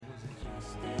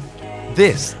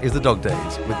This is The Dog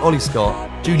Days with Ollie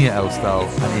Scott, Junior Elstall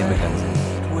and Ian McKenzie.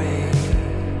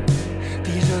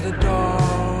 These are the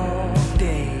dog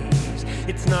days.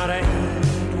 It's not a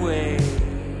heat wave.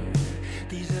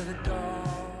 These are the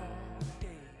dog days.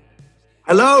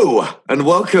 Hello and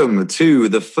welcome to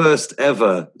the first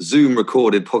ever Zoom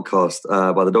recorded podcast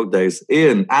by The Dog Days.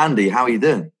 Ian, Andy, how are you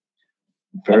doing?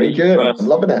 Very good. I'm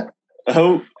loving it.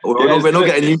 Oh, we're not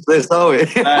getting used to this, are we?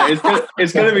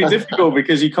 it's going to be difficult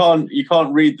because you can't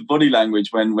read the body language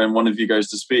when one of you goes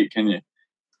to speak, can you?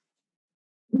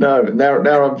 No,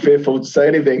 now I'm fearful to say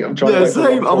anything. I'm trying.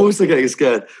 Same. I'm also getting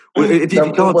scared. Well, if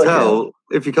you can't tell,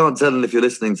 and if you're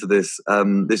listening to this,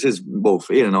 this is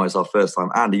for Ian and I, it's our first time.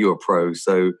 Andy, you're a pro,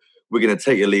 so we're going to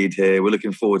take your lead here. We're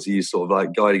looking forward to you sort of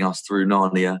like guiding us through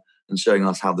Narnia and showing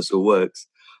us how this all works.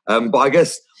 But I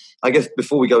guess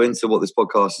before we go into what this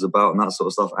podcast is about and that sort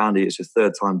of stuff, Andy, it's your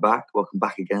third time back. Welcome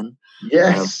back again.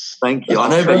 Yes. Thank you. I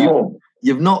know, but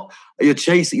you're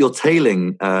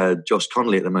tailing Josh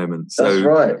Connolly at the moment. So that's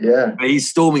right, yeah. He's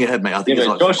storming ahead, mate. I think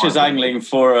Josh is angling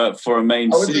for a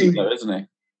main seat, though, isn't he?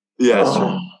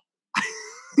 Yeah.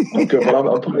 I'm good.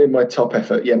 Well, I'm putting in my top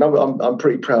effort. Yeah, no, I'm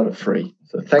pretty proud of Free.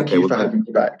 So thank you for having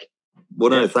me back. Well,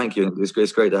 no, thank you.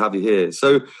 It's great to have you here.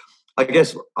 So I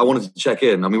guess I wanted to check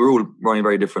in. I mean, we're all running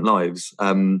very different lives.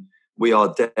 We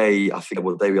are I forget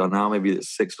what day we are now. Maybe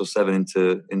it's 6 or 7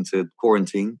 into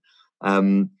quarantine.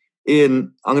 Ian,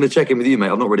 I'm going to check in with you, mate.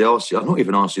 I've not really asked you. I've not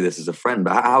even asked you this as a friend,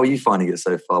 but how are you finding it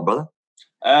so far, brother?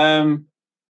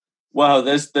 Well,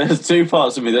 there's two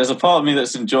parts of me. There's a part of me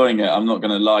that's enjoying it. I'm not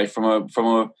going to lie.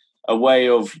 From a way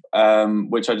of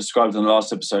which I described in the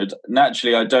last episode.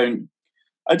 Naturally, I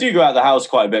do go out of the house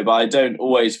quite a bit, but I don't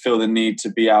always feel the need to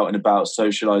be out and about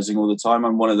socialising all the time.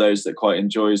 I'm one of those that quite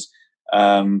enjoys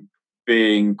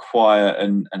being quiet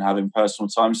and having personal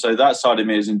time. So that side of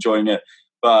me is enjoying it.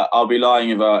 But I'll be lying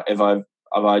if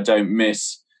I don't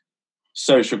miss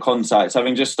social contact.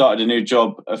 Having just started a new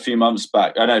job a month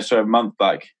back.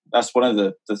 That's one of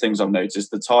the things I've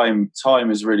noticed. The time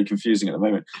is really confusing at the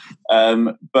moment.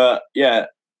 But yeah,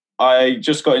 I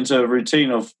just got into a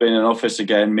routine of being in an office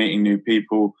again, meeting new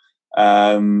people,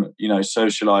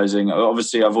 socialising.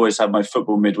 Obviously, I've always had my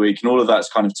football midweek and all of that's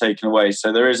kind of taken away.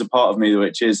 So there is a part of me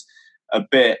which is a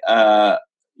bit, not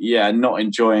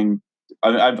enjoying.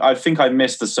 I think I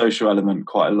missed the social element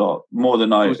quite a lot, more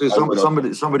than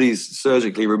somebody's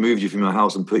surgically removed you from your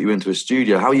house and put you into a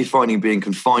studio. How are you finding being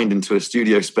confined into a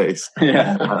studio space?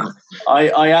 Yeah,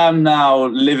 I am now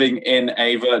living in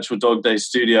a virtual Dog Day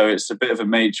studio. It's a bit of a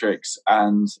matrix,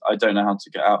 and I don't know how to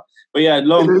get out. But yeah, it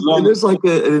looks like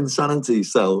an insanity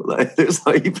cell. Like, it looks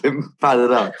like you've been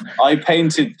padded up. I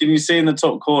painted. Can you see in the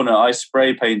top corner? I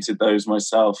spray painted those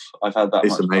myself. I've had that.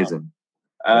 It's amazing.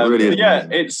 Amazing.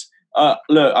 It's.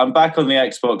 Look, I'm back on the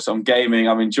Xbox. I'm gaming.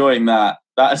 I'm enjoying that.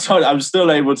 I'm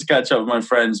still able to catch up with my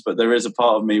friends, but there is a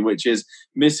part of me which is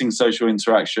missing social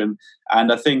interaction.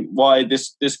 And I think why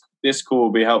this call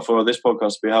will be helpful, or this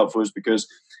podcast will be helpful, is because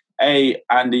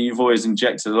Andy, you've always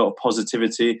injected a lot of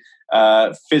positivity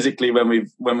physically when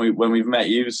we've met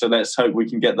you. So let's hope we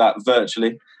can get that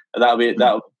virtually.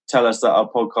 That'll tell us that our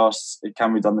podcasts, it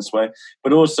can be done this way.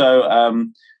 But also,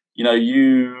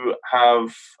 you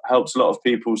have helped a lot of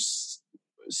people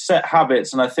set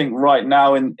habits, and I think right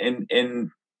now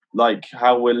in like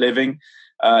how we're living,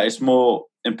 it's more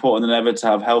important than ever to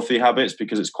have healthy habits,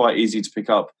 because it's quite easy to pick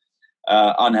up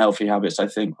unhealthy habits, I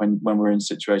think, when we're in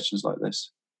situations like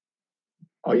this.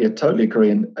 Oh yeah, totally agree.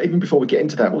 And even before we get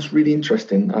into that, what's really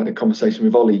interesting, I had a conversation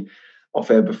with Ollie off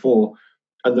air before,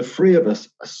 and the three of us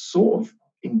are sort of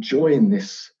enjoying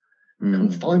this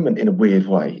confinement in a weird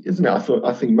way, isn't it?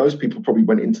 I think most people probably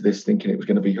went into this thinking it was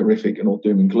going to be horrific and all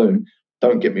doom and gloom.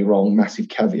 Don't get me wrong, massive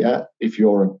caveat. If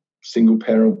you're a single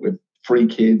parent with 3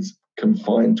 kids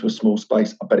confined to a small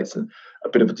space, I bet it's a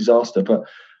bit of a disaster. But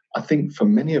I think for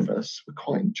many of us, we're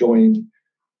quite enjoying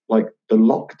like the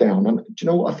lockdown. And do you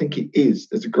know what I think it is?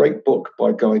 There's a great book by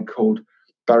a guy called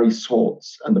Barry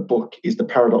Schwartz, and the book is The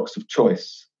Paradox of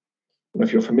Choice. I don't know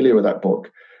if you're familiar with that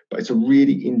book, but it's a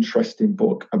really interesting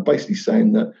book. I'm basically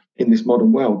saying that in this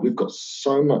modern world, we've got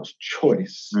so much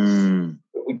choice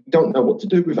that we don't know what to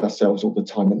do with ourselves all the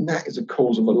time. And that is a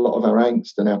cause of a lot of our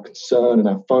angst and our concern and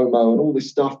our FOMO and all this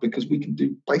stuff, because we can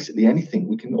do basically anything.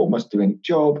 We can almost do any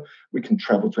job. We can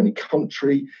travel to any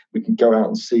country. We can go out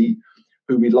and see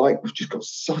who we like. We've just got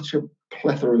such a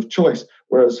plethora of choice,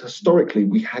 whereas historically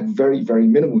we had very, very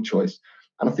minimal choice.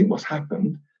 And I think what's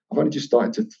happened, I've only just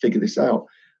started to figure this out,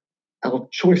 our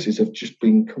choices have just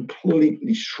been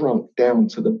completely shrunk down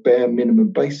to the bare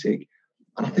minimum basic.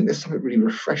 And I think there's something really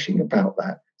refreshing about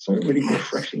that. Something really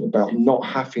refreshing about not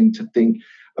having to think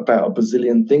about a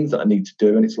bazillion things that I need to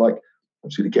do, and it's like I'm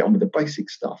just going to get on with the basic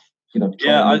stuff. I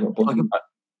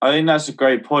think that's a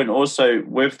great point. Also,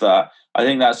 with that, I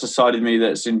think that's the side of me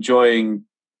that's enjoying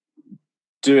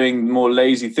doing more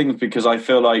lazy things, because I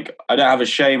feel like I don't have a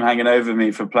shame hanging over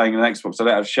me for playing an Xbox. I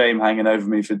don't have shame hanging over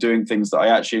me for doing things that I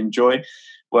actually enjoy.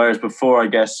 Whereas before, I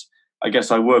guess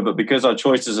I would, but because our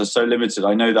choices are so limited,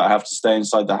 I know that I have to stay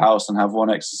inside the house and have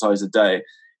one exercise a day.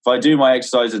 If I do my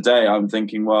exercise a day, I'm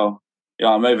thinking, well,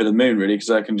 I'm over the moon really, because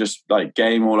I can just like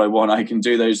game all I want. I can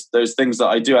do those things that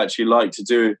I do actually like to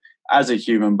do as a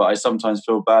human, but I sometimes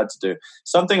feel bad to do.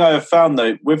 Something I have found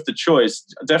though with the choice,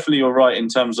 definitely you're right in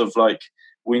terms of like,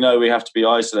 we know we have to be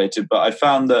isolated, but I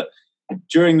found that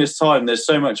during this time, there's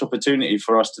so much opportunity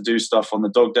for us to do stuff on the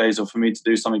dog days, or for me to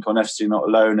do something on FC Not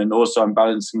Alone. And also I'm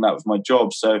balancing that with my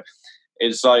job. So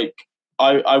it's like,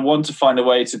 I want to find a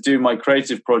way to do my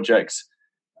creative projects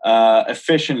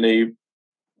efficiently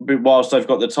whilst I've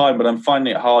got the time, but I'm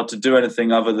finding it hard to do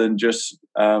anything other than just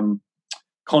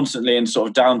constantly in sort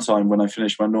of downtime when I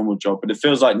finish my normal job. But it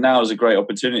feels like now is a great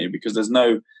opportunity because there's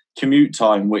no commute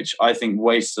time, which I think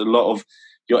wastes a lot of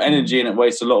your energy and it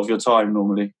wastes a lot of your time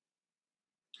normally.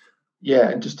 Yeah,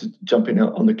 and just to jump in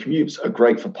on the commutes are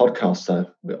great for podcasts, though,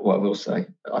 what I will say.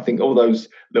 I think all those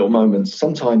little moments,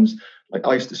 sometimes, like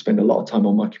I used to spend a lot of time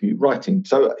on my commute writing.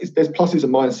 So there's pluses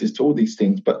and minuses to all these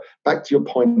things. But back to your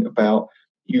point about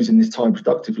using this time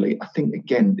productively, I think,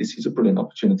 again, this is a brilliant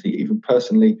opportunity. Even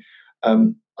personally,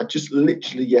 I just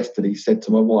literally yesterday said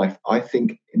to my wife, I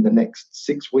think in the next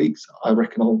 6 weeks, I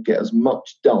reckon I'll get as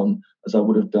much done as I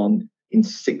would have done in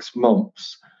 6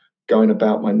 months, going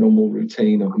about my normal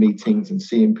routine of meetings and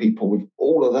seeing people. With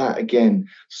all of that, again,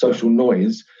 social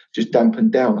noise just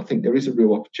dampened down. I think there is a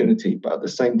real opportunity, but at the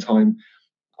same time,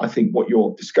 I think what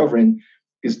you're discovering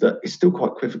is that it's still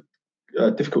quite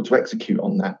difficult to execute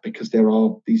on that, because there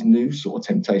are these new sort of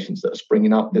temptations that are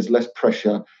springing up. There's less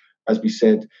pressure, as we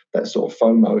said, that sort of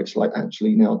FOMO. It's like,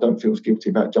 actually now I don't feel as guilty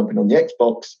about jumping on the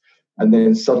Xbox, and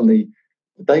then suddenly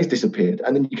the day's disappeared.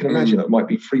 And then you can imagine it might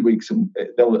be 3 weeks and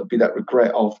there'll be that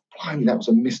regret of, blimey, that was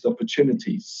a missed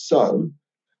opportunity. So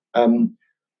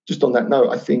just on that note,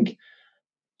 I think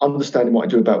understanding what I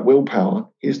do about willpower,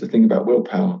 here's the thing about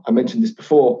willpower. I mentioned this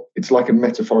before, it's like a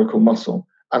metaphorical muscle.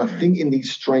 And I think in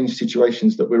these strange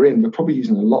situations that we're in, we're probably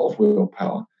using a lot of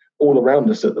willpower all around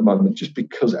us at the moment, just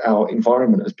because our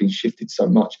environment has been shifted so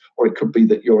much. Or it could be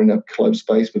that you're in a closed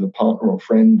space with a partner or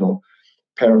friend or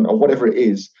parent or whatever it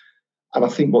is. And I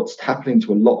think what's happening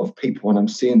to a lot of people, and I'm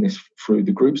seeing this through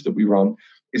the groups that we run,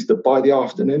 is that by the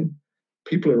afternoon,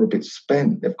 people are a bit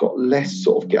spent. They've got less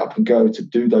sort of get up and go to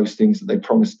do those things that they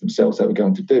promised themselves they were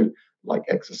going to do, like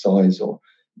exercise or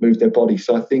move their body.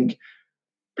 So I think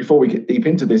before we get deep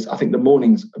into this, I think the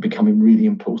mornings are becoming really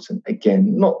important.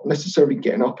 Again, not necessarily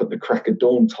getting up at the crack of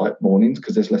dawn type mornings,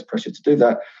 because there's less pressure to do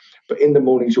that. But in the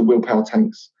mornings, your willpower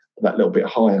tanks are that little bit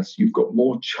higher. So you've got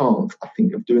more chance, I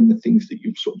think, of doing the things that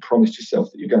you've sort of promised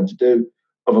yourself that you're going to do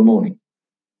of a morning.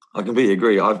 I completely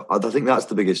agree. I think that's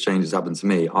the biggest change that's happened to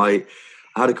me. I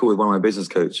had a call with my business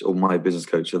coach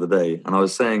the other day, and I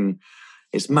was saying,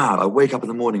 it's mad. I wake up in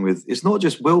the morning with, it's not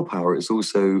just willpower, it's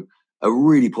also a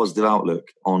really positive outlook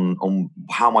on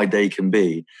how my day can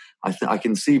be. I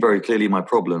can see very clearly my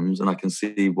problems, and I can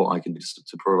see what I can do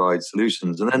to provide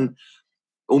solutions. And then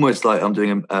almost like I'm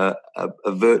doing a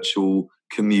virtual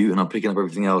commute and I'm picking up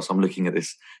everything else. I'm looking at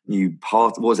this new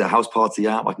House Party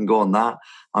app. I can go on that.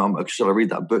 Should I read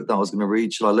that book that I was going to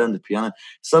read? Should I learn the piano?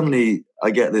 Suddenly I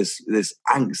get this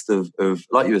angst of,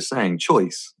 like you were saying,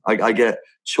 choice. I get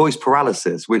choice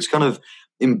paralysis, which kind of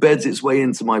embeds its way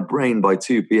into my brain by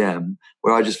 2 p.m,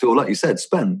 where I just feel, like you said,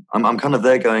 spent. I'm kind of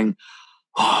there going,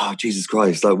 oh, Jesus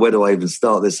Christ, like, where do I even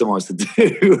start? There's so much to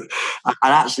do. And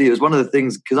actually, it was one of the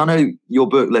things, because I know your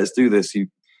book, Let's Do This, you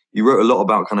wrote a lot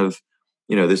about kind of,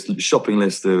 this shopping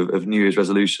list of New Year's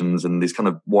resolutions and these kind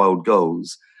of wild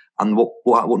goals. And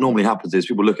what normally happens is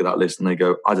people look at that list and they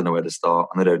go, I don't know where to start,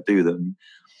 and they don't do them.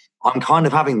 I'm kind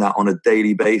of having that on a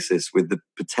daily basis with the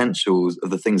potentials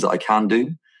of the things that I can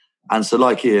do. And so,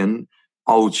 like Ian,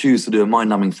 I'll choose to do a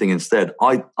mind-numbing thing instead.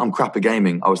 I'm crap at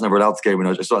gaming. I was never allowed to game when I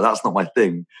was just like, that's not my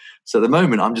thing. So at the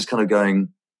moment, I'm just kind of going,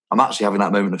 I'm actually having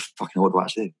that moment of fucking, what do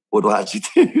I actually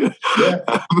do?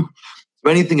 Yeah.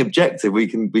 Anything objective we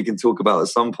can talk about at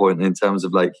some point in terms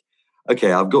of like,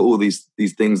 okay, I've got all these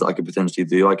things that I could potentially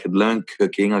do. I could learn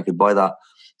cooking. I could buy that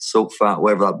Salt Fat,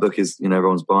 whatever that book is,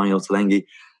 everyone's buying, Ottolenghi.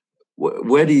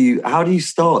 How do you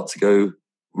start to go,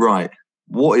 right,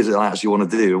 what is it I actually want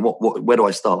to do, and where do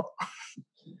I start?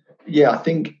 Yeah, I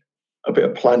think a bit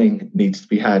of planning needs to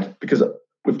be had, because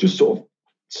we've just sort of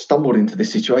stumbled into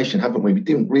this situation, haven't we? We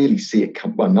didn't really see it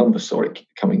come. Well, none of us saw it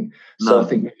coming. So I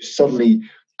think suddenly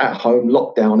at home,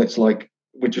 lockdown, it's like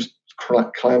we're just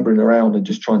clambering around and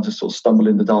just trying to sort of stumble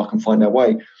in the dark and find our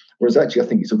way. Whereas actually, I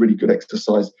think it's a really good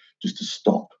exercise just to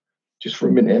stop, just for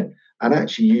a minute, and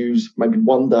actually use maybe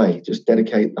one day, just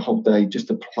dedicate the whole day just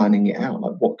to planning it out.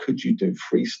 Like, what could you do?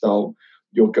 Freestyle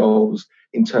your goals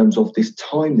in terms of this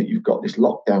time that you've got, this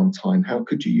lockdown time. How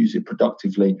could you use it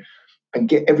productively? And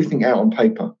get everything out on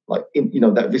paper, like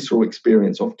that visceral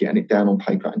experience of getting it down on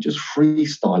paper and just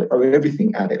freestyle it, throw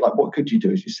everything at it. Like, what could you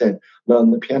do? As you said,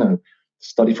 learn the piano,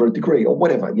 study for a degree, or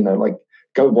whatever. Like,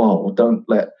 go wild. Don't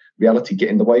let reality get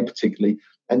in the way, particularly,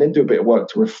 and then do a bit of work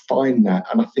to refine that.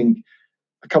 And I think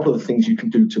a couple of the things you can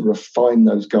do to refine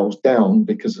those goals down,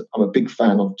 because I'm a big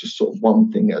fan of just sort of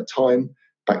one thing at a time.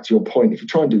 Back to your point, if you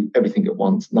try and do everything at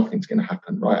once, nothing's going to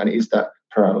happen, right? And it is that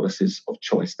paralysis of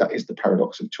choice. That is the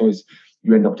paradox of choice.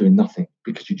 You end up doing nothing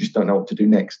because you just don't know what to do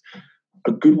next.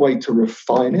 A good way to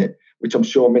refine it, which I'm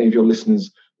sure many of your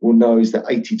listeners will know, is the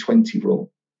 80-20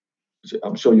 rule.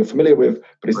 I'm sure you're familiar with,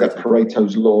 but it's that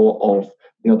Pareto's law of,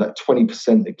 that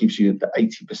 20% that gives you the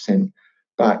 80%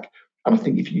 back. And I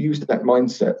think if you use that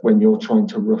mindset when you're trying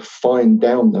to refine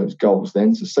down those goals,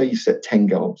 then, so say you set 10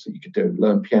 goals that you could do,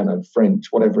 learn piano, French,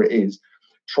 whatever it is,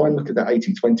 try and look at that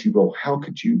 80-20 rule. How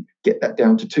could you get that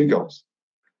down to 2 goals?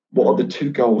 What are the 2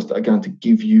 goals that are going to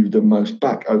give you the most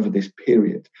back over this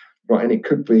period, right? And it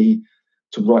could be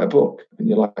to write a book. And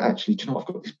you're like, actually, do you know, I've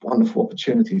got this wonderful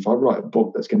opportunity. If I write a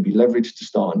book that's going to be leveraged to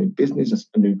start a new business,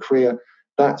 a new career,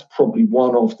 that's probably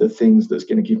one of the things that's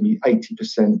going to give me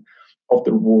 80% of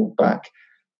the reward back.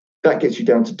 That gets you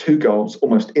down to 2 goals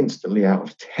almost instantly out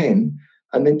of 10,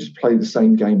 and then just play the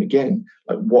same game again.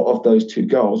 Like, what of those 2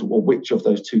 goals, or which of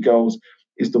those 2 goals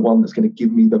is the one that's going to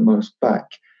give me the most back?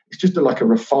 It's just like a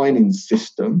refining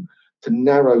system to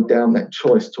narrow down that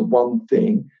choice to one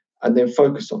thing and then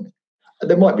focus on it. And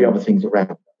there might be other things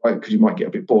around, right? Because you might get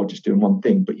a bit bored just doing one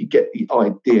thing, but you get the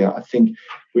idea. I think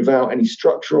without any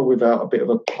structure or without a bit of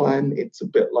a plan, it's a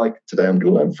bit like, today I'm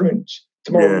going to learn French.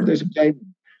 Tomorrow I'm going to do some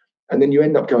gaming. And then you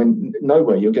end up going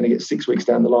nowhere. You're going to get 6 weeks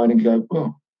down the line and go,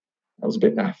 oh, that was a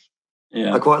bit naff.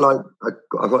 Yeah, I quite like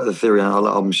the theory.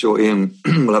 I'm sure Ian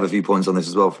will have a few points on this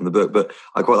as well from the book. But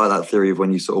I quite like that theory of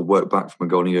when you sort of work back from a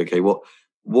goal and you go, okay,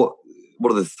 what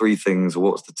are the 3 things, or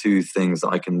what's the 2 things that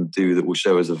I can do that will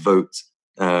show as a vote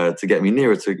to get me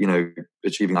nearer to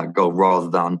achieving that goal, rather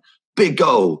than big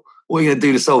goal. What are you going to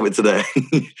do to solve it today?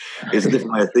 It's a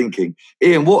different way of thinking.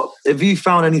 Ian, what have you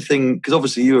found anything? Because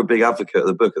obviously you were a big advocate of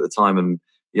the book at the time, and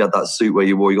you had that suit where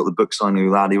you wore. You got the book signing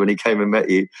with Andy when he came and met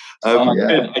you.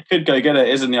 I could go get it.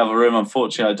 It's in the other room.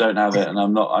 Unfortunately, I don't have it, and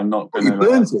I'm not going to. You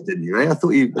burnt it, didn't you? I thought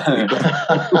you.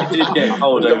 It did get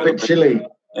cold. A bit chilly.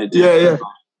 Yeah.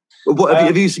 What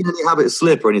have you seen any habits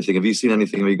slip or anything? Have you seen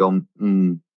anything where you've gone,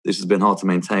 this has been hard to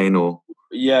maintain? Or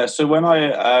so when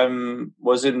I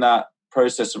was in that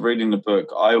process of reading the book,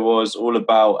 I was all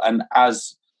about, and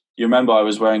as you remember, I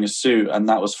was wearing a suit, and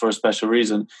that was for a special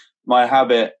reason. My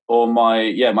habit, or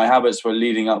my habits were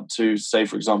leading up to, say,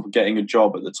 for example, getting a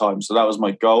job at the time. So that was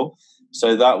my goal.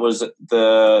 So that was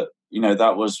that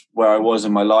was where I was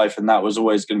in my life, and that was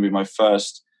always going to be my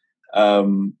first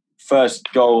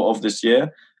goal of this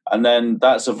year. And then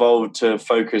that's evolved to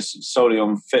focus solely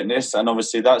on fitness. And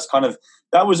obviously that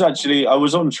was actually, I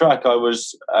was on track. I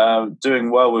was doing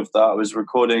well with that. I was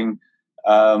recording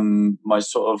I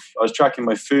was tracking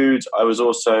my food. I was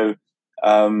also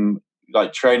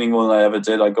training more than I ever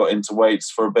did. I got into weights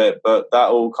for a bit, but that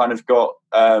all kind of got,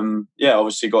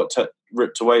 obviously got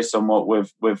ripped away somewhat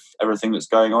with everything that's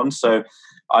going on. So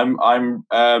I'm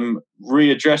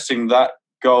readdressing that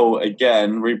goal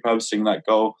again, repurposing that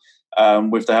goal,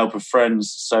 with the help of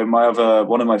friends. So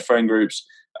one of my friend groups,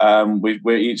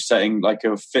 we're each setting like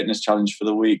a fitness challenge for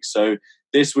the week. So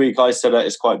this week I said that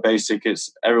it's quite basic.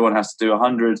 It's everyone has to do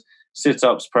 100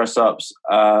 sit-ups, press-ups,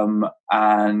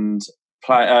 and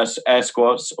air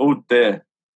squats. Oh dear.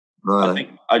 Right. I think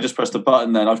I just pressed the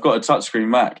button then. I've got a touchscreen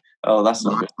Mac. Oh, that's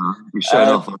not good. You showed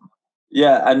off.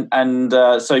 Yeah, and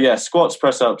squats,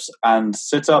 press-ups, and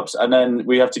sit-ups, and then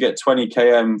we have to get 20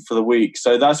 km for the week.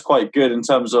 So that's quite good in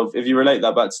terms of, if you relate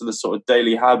that back to the sort of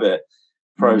daily habit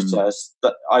process,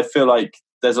 that I feel like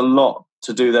there's a lot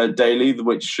to do there daily,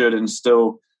 which should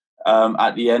instill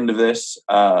at the end of this,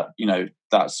 that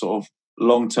sort of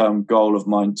long-term goal of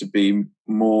mine to be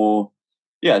more,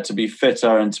 to be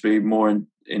fitter and to be more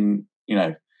in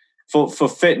for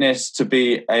fitness to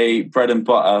be a bread and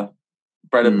butter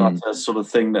sort of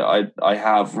thing that I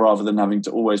have, rather than having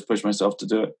to always push myself to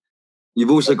do it.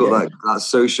 You've also got that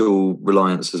social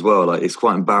reliance as well. Like, it's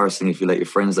quite embarrassing if you let your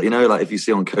friends, if you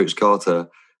see on Coach Carter,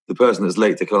 the person that's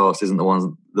late to class isn't the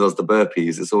one that does the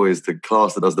burpees. It's always the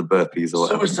class that does the burpees. Or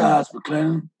Suicides,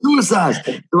 McLaren. Suicides.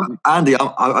 Andy,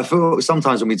 I feel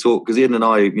sometimes when we talk, because Ian and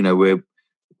I,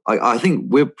 I think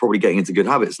we're probably getting into good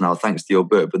habits now, thanks to your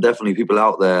book, but definitely people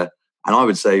out there. And I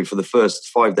would say for the first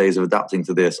 5 days of adapting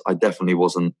to this, I definitely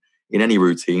wasn't in any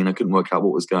routine. I couldn't work out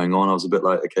what was going on. I was a bit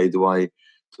like, okay, do I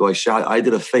shout? I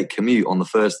did a fake commute on the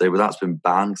first day, but that's been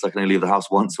banned because I can only leave the house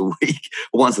once a week,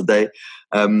 once a day.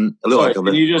 Can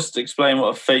you just explain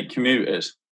what a fake commute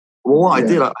is? Well, what I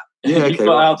did, you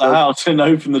got out the house and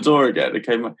opened the door again.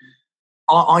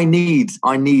 I need,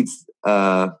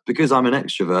 because I'm an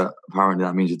extrovert, apparently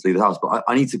that means you have to leave the house, but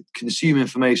I need to consume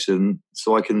information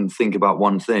so I can think about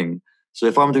one thing. So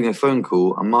if I'm doing a phone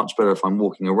call, I'm much better if I'm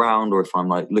walking around or if I'm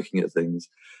like looking at things.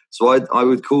 So I'd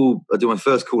do my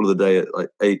first call of the day at like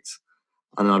 8,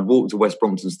 and then I'd walk to West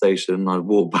Brompton Station, I'd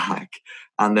walk back,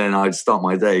 and then I'd start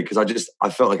my day because I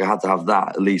felt like I had to have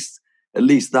that at least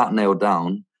that nailed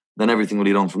down. Then everything will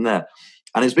lead on from there.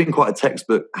 And it's been quite a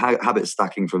textbook habit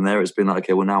stacking from there. It's been like,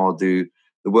 okay, well now I'll do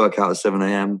the workout at 7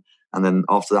 a.m. and then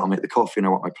after that I'll make the coffee and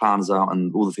I'll write my plans out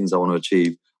and all the things I want to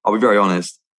achieve. I'll be very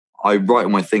honest, I write all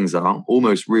my things out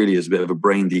almost really as a bit of a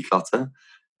brain declutter.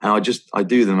 And I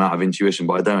do them out of intuition,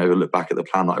 but I don't ever look back at the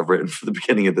plan that I've written for the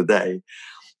beginning of the day.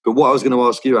 But what I was going to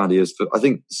ask you, Andy, is I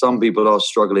think some people are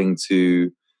struggling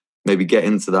to maybe get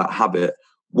into that habit.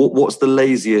 What's the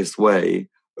laziest way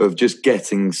of just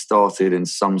getting started in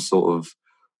some sort of,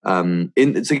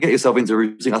 to get yourself into a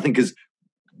routine? I think because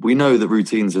we know that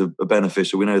routines are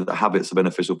beneficial. We know that habits are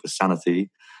beneficial for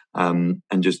sanity and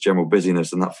just general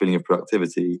busyness and that feeling of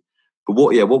productivity. But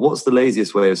what's the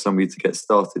laziest way of somebody to get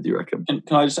started, do you reckon? Can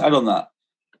I just add on that?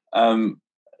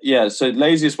 So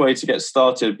laziest way to get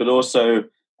started, but also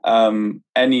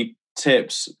any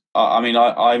tips.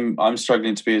 I'm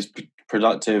struggling to be as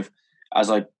productive as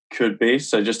I could be.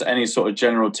 So just any sort of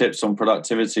general tips on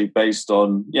productivity based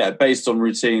on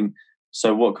routine.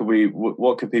 So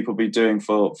what could people be doing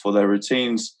for their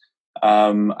routines?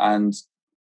 And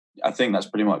I think that's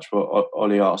pretty much what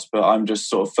Ollie asked, but I'm just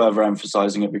sort of further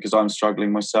emphasizing it because I'm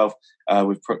struggling myself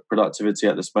with productivity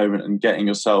at this moment and getting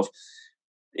yourself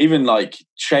even like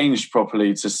changed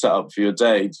properly to set up for your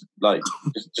day, like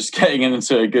just getting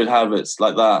into a good habits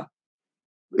like that.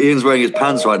 Ian's wearing his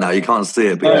pants right now. You can't see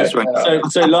it. But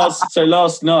so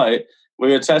last night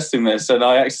we were testing this and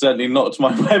I accidentally knocked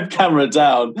my web camera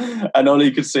down and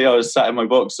Ollie could see I was sat in my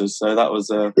boxers. So that was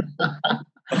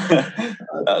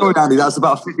Sorry, Andy, that's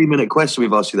about a 15-minute question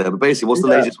we've asked you there. But basically, what's the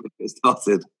laziest way to get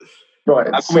started? Right.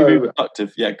 How can we be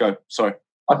productive? Yeah, go. Sorry.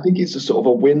 I think it's a sort of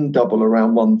a win double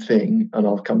around one thing, and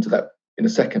I'll come to that in a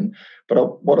second.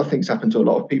 But what I think's happened to a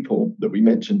lot of people that we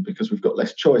mentioned because we've got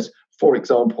less choice. For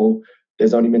example,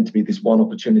 there's only meant to be this one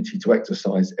opportunity to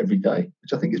exercise every day,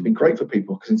 which I think has been great for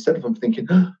people because instead of them thinking,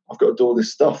 I've got to do all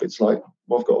this stuff, it's like,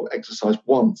 well, I've got to exercise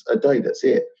once a day, that's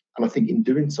it. And I think in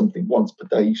doing something once per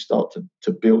day, you start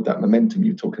to build that momentum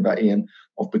you're talking about, Ian,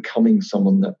 of becoming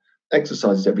someone that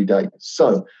exercises every day.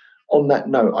 So on that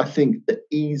note, I think the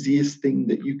easiest thing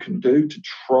that you can do to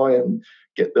try and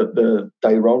get the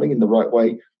day rolling in the right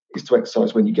way is to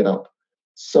exercise when you get up.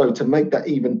 So to make that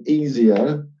even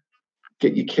easier,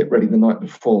 get your kit ready the night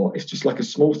before. It's just like a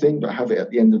small thing, but have it at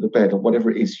the end of the bed or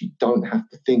whatever it is. You don't have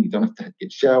to think. You don't have to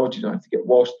get showered. You don't have to get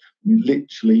washed. You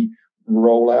literally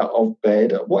roll out of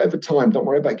bed at whatever time. Don't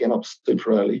worry about getting up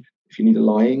super early. If you need a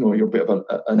lying or you're a bit of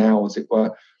an owl, as it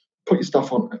were, put your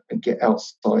stuff on and get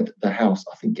outside the house.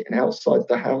 I think getting outside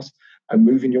the house and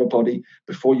moving your body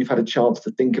before you've had a chance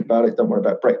to think about it, don't worry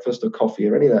about breakfast or coffee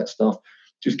or any of that stuff,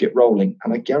 just get rolling.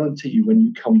 And I guarantee you when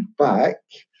you come back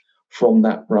from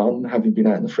that run, having been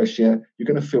out in the fresh air, you're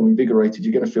going to feel invigorated,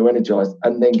 you're going to feel energized,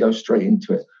 and then go straight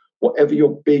into it. Whatever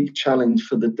your big challenge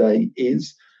for the day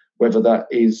is, whether that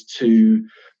is to,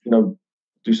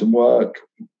 do some work,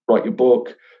 write your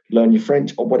book, learn your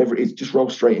French, or whatever it is, just roll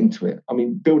straight into it. I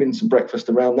mean, build in some breakfast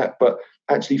around that, but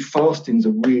actually fasting's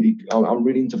I'm really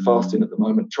into fasting at the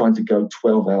moment, trying to go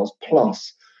 12 hours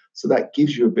plus. So that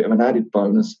gives you a bit of an added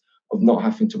bonus of not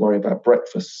having to worry about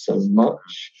breakfast so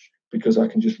much, because I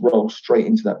can just roll straight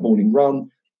into that morning run,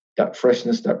 that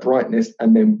freshness, that brightness,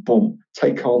 and then boom,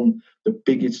 take on the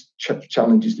biggest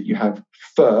challenges that you have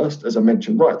first, as I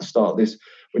mentioned right at the start of this,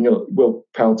 when your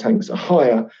willpower tanks are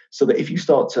higher, so that if you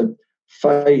start to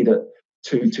fade at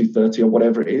 2:30 or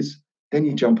whatever it is, then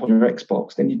you jump on your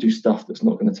Xbox, then you do stuff that's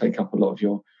not going to take up a lot of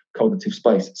your cognitive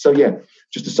space. So yeah,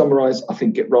 just to summarize, I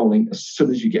think get rolling as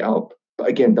soon as you get up. But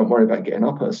again, don't worry about getting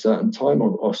up at a certain time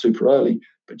or super early,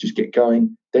 but just get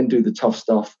going, then do the tough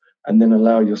stuff, and then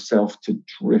allow yourself to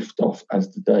drift off as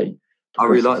the day progresses. I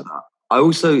really like that. I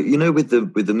also, with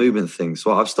the movement thing,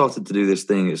 so I've started to do this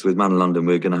thing. It's with Man in London.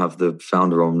 We're going to have the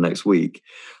founder on next week.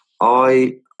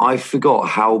 I forgot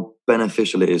how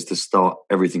beneficial it is to start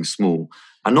everything small,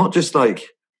 and not just like,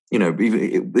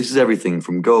 this is everything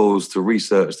from goals to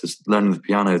research to learning the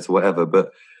piano to whatever.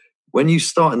 But when you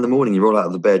start in the morning, you roll out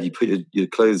of the bed, you put your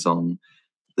clothes on.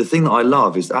 The thing that I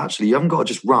love is that actually you haven't got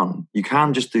to just run. You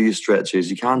can just do your stretches.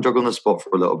 You can jog on the spot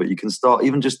for a little bit. You can start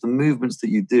even just the movements that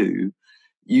you do.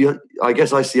 I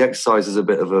guess I see exercise as a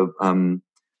bit of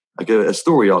a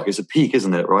story arc. It's a peak,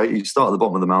 isn't it? Right? You start at the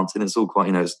bottom of the mountain. It's all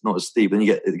quite, it's not as steep, and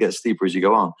it gets steeper as you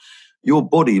go on. Your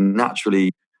body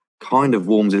naturally kind of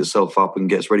warms itself up and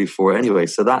gets ready for it anyway.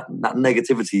 So that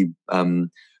negativity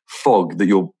fog that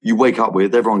you wake up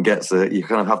with, everyone gets it. You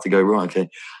kind of have to go, right, okay.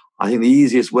 I think the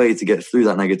easiest way to get through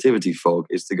that negativity fog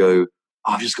is to go,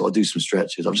 I've just got to do some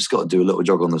stretches. I've just got to do a little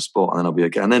jog on the spot, and then I'll be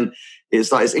okay. And then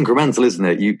it's incremental, isn't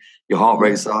it? Your heart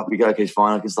rate's up. You go, okay,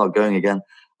 fine, I can start going again.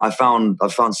 I've found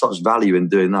such value in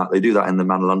doing that. They do that in the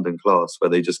Man in London class, where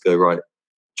they just go, right,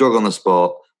 jog on the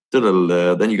spot, then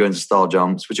you go into star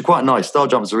jumps, which are quite nice. Star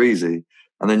jumps are easy,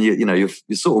 and then you're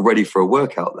sort of ready for a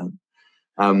workout then.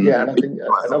 And I think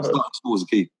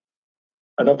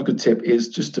another good tip is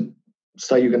just to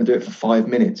say you're going to do it for 5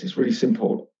 minutes. It's really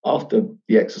simple. After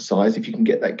the exercise, if you can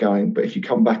get that going, but if you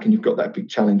come back and you've got that big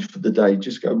challenge for the day,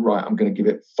 just go, right, I'm going to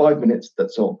give it 5 minutes,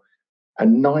 that's all.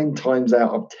 And 9 times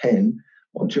out of 10,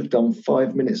 once you've done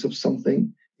 5 minutes of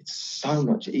something, it's so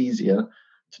much easier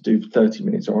to do 30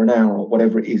 minutes or an hour or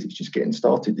whatever it is. It's just getting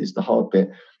started is the hard bit.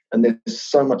 And there's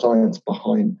so much science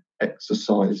behind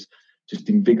exercise, just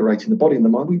invigorating the body and the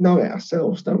mind. We know it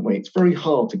ourselves, don't we? It's very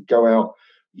hard to go out.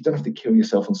 You don't have to kill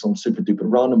yourself on some super duper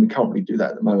run, and we can't really do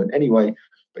that at the moment anyway.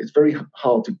 But it's very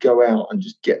hard to go out and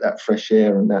just get that fresh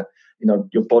air and that,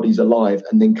 your body's alive,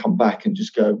 and then come back and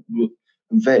just go and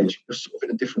veg. You're sort of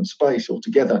in a different space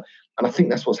altogether. And I think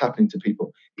that's what's happening to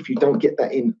people. If you don't get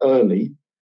that in early,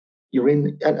 you're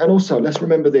in. And also, let's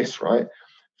remember this, right?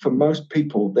 For most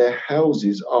people, their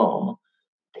houses are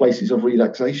places of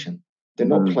relaxation. They're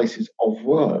not places of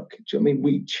work. Do you know what I mean?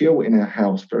 We chill in our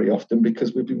house very often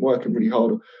because we've been working really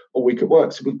hard all week at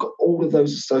work. So we've got all of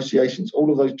those associations, all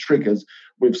of those triggers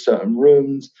with certain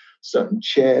rooms, certain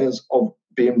chairs of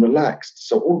being relaxed.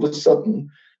 So all of a sudden,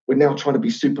 we're now trying to be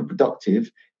super productive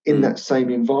in that same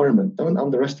environment. Don't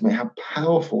underestimate how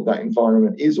powerful that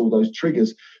environment is, all those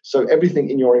triggers. So everything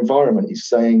in your environment is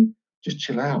saying, just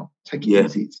chill out, take it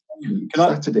easy. It's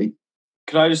Saturday.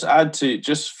 Can I just add to,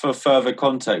 just for further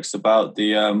context about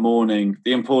the morning,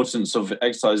 the importance of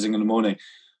exercising in the morning?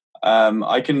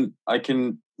 I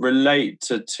can relate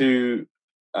to 2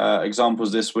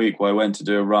 examples this week where I went to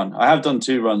do a run. I have done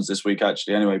 2 runs this week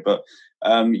actually anyway, but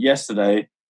yesterday,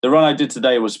 the run I did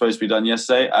today was supposed to be done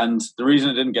yesterday, and the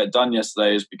reason it didn't get done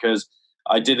yesterday is because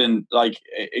I didn't,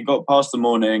 it got past the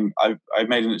morning, I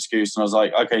made an excuse and I was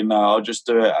like, okay, no, I'll just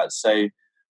do it at, say,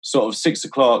 sort of 6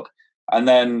 o'clock. And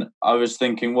then I was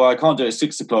thinking, well, I can't do it at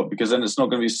 6 o'clock because then it's not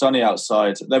going to be sunny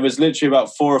outside. There was literally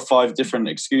about 4 or 5 different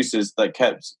excuses that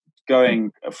kept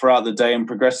going throughout the day and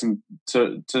progressing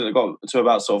to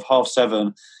about sort of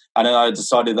 6:30. And then I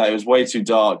decided that it was way too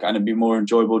dark and it'd be more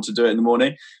enjoyable to do it in the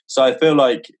morning. So I feel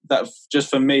like that just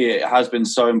for me, it has been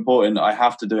so important. I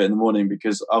have to do it in the morning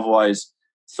because otherwise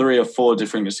 3 or 4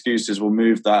 different excuses will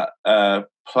move that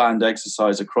planned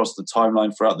exercise across the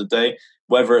timeline throughout the day,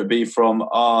 whether it be from,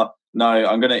 no,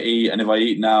 I'm going to eat, and if I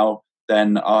eat now,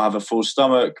 then I'll have a full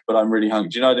stomach, but I'm really hungry.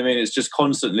 Do you know what I mean? It's just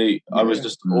constantly, I was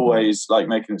just always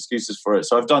making excuses for it.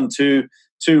 So I've done two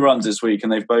runs this week,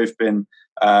 and they've both been,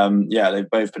 they've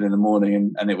both been in the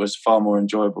morning, and it was far more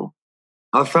enjoyable.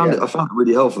 I found it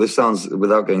really helpful. This sounds,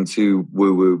 without going too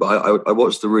woo-woo, but I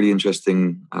watched a really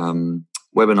interesting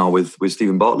webinar with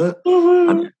Stephen Bartlett,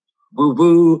 and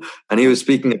woo-woo, and he was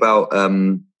speaking about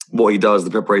what he does, the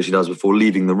preparation he does before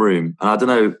leaving the room. And I don't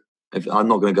know, I'm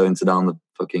not going to go down the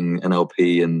fucking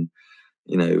NLP and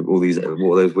all these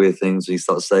those weird things. And you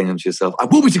start saying them to yourself, I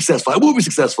will be successful,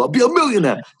 I'll be a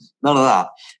millionaire. None of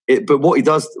that. But what he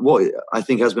does, what I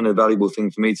think has been a valuable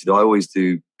thing for me to do, I always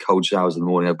do cold showers in the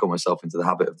morning. I've got myself into the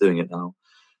habit of doing it now.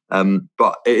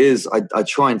 But it is, I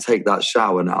try and take that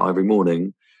shower now every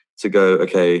morning to go,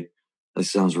 okay,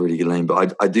 this sounds really lame,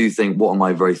 but I do think, what am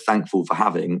I very thankful for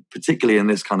having, particularly in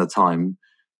this kind of time?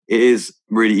 It is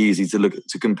really easy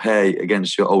to compare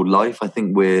against your old life. I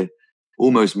think we're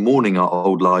almost mourning our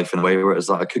old life in a way where it's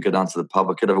like, I could go down to the pub,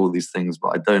 I could have all these things,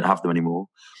 but I don't have them anymore.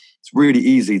 It's really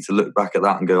easy to look back at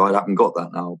that and go, I haven't got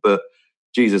that now. But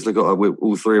Jesus, look at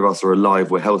all 3 of us are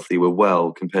alive, we're healthy, we're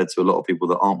well, compared to a lot of people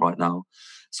that aren't right now.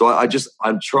 So I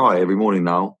try every morning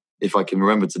now, if I can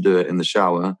remember to do it in the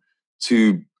shower,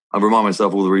 to I remind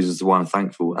myself all the reasons why I'm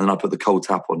thankful, and then I put the cold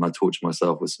tap on and I torture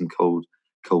myself with some cold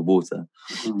water.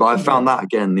 But I found that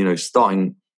again,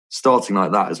 starting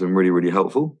like that has been really, really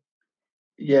helpful.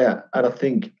 Yeah, and I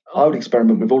think I would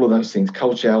experiment with all of those things.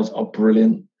 Cold showers are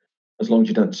brilliant, as long as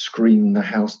you don't scream the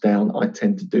house down. I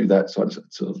tend to do that, so I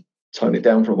just sort of tone it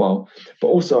down for a while. But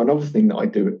also another thing that I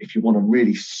do, if you want to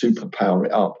really super power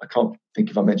it up, I can't think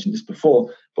if I mentioned this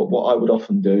before, but what I would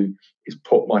often do is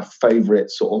put my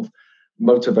favorite sort of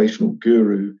motivational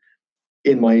guru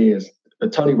in my ears.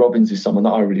 Tony Robbins is someone that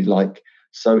I really like.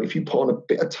 So if you put on a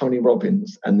bit of Tony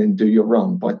Robbins and then do your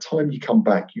run, by the time you come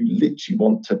back, you literally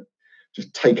want to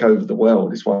just take over the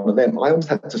world. It's one of them. I almost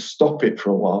had to stop it for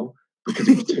a while because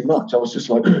it was too much. I was just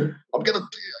like, I'm going to,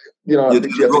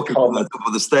 You're rocking on the top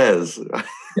of the stairs.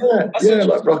 Yeah,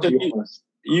 like Rocky almost.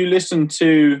 You listen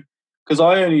to, because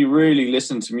I only really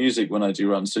listen to music when I do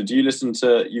runs. So do you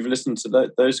you've listened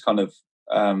to those kind of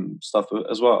stuff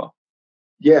as well?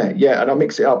 Yeah, and I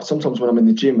mix it up sometimes when I'm in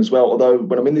the gym as well. Although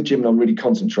when I'm in the gym and I'm really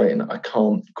concentrating, I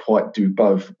can't quite do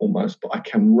both almost, but I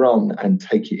can run and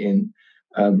take it in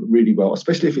really well,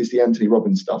 especially if it's the Anthony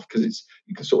Robbins stuff, because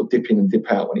you can sort of dip in and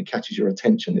dip out when it catches your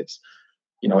attention. It's,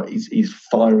 he's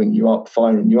firing you up.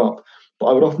 But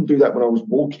I would often do that when I was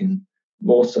walking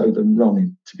more so than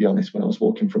running, to be honest. When I was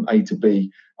walking from A to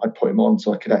B, I'd put him on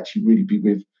so I could actually really be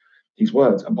with his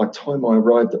words. And by the time I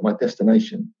arrived at my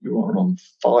destination, you are on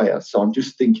fire. So I'm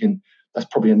just thinking that's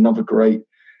probably another great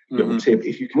little tip.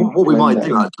 If you can, what we might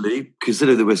do actually,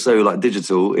 consider that we're so like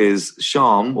digital, is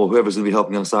Sharm, or whoever's going to be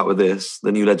helping us out with this,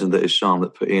 the new legend that is Sharm,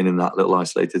 that put Ian in that little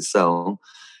isolated cell.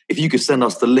 If you could send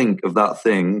us the link of that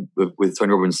thing with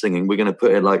Tony Robbins singing, we're going to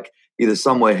put it like either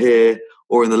somewhere here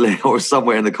or in the link or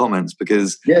somewhere in the comments,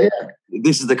 because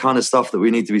this is the kind of stuff that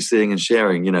we need to be seeing and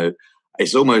sharing.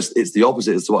 It's the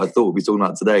opposite as to what I thought we'd be talking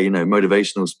about today,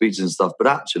 motivational speeches and stuff. But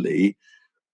actually,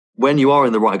 when you are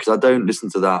in the right, because I don't listen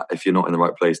to that if you're not in the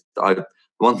right place.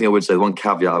 One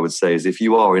caveat I would say is if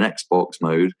you are in Xbox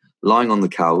mode, lying on the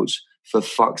couch, for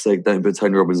fuck's sake, don't put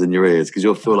Tony Robbins in your ears because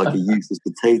you'll feel like a useless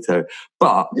potato.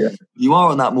 But you are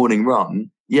on that morning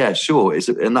run, yeah, sure.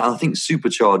 And I think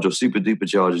supercharge or super duper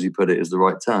charge, as you put it, is the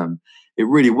right term. It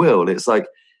really will. It's like,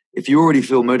 if you already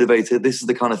feel motivated, this is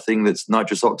the kind of thing that's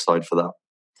nitrous oxide for that.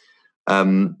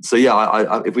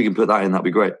 If we can put that in, that'd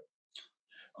be great.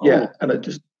 Yeah, and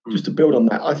just to build on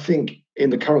that, I think in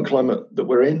the current climate that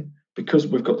we're in, because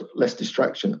we've got less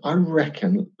distraction, I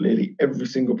reckon nearly every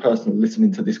single person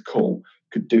listening to this call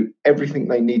could do everything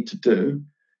they need to do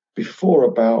before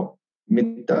about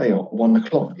midday or 1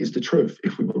 o'clock, is the truth.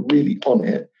 If we were really on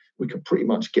it, we could pretty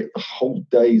much get the whole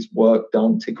day's work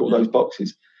done, tick all those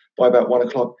boxes by about 1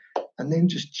 o'clock, and then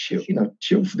just chill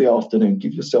for the afternoon,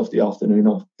 give yourself the afternoon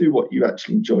off, do what you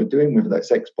actually enjoy doing, whether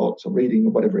that's Xbox or reading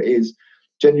or whatever it is.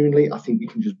 Genuinely, I think you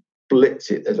can just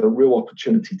blitz it. There's a real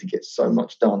opportunity to get so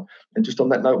much done. And just on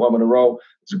that note, while I'm on a roll,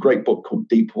 there's a great book called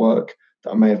Deep Work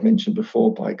that I may have mentioned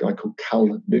before by a guy called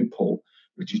Cal Newport,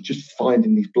 which is just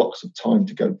finding these blocks of time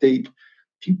to go deep.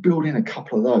 If you build in a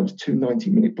couple of those, 2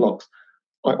 90-minute blocks,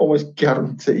 I almost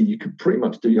guarantee you could pretty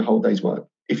much do your whole day's work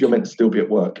if you're meant to still be at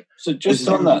work. So just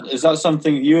on that, is that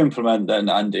something you implement then,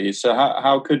 Andy? So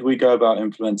how could we go about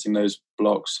implementing those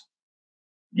blocks?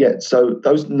 Yeah, so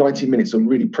those 90 minutes are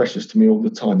really precious to me all the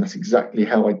time. That's exactly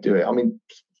how I do it. I mean,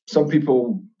 some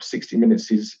people, 60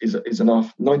 minutes is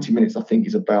enough. 90 minutes, I think,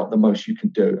 is about the most you can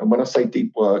do. And when I say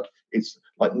deep work, it's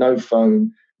like no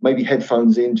phone, maybe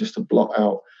headphones in just to block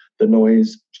out the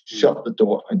noise, shut the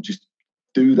door, and just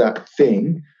do that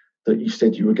thing that you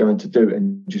said you were going to do,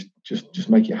 and just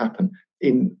make it happen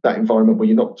in that environment where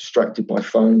you're not distracted by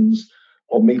phones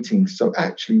or meetings. So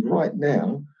actually, right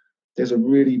now, there's a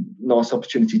really nice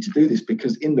opportunity to do this,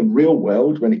 because in the real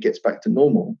world, when it gets back to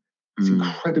normal, it's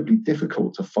incredibly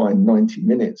difficult to find 90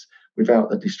 minutes without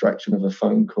the distraction of a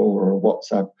phone call or a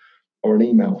WhatsApp or an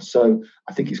email. So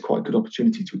I think it's quite a good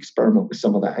opportunity to experiment with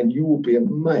some of that. And you will be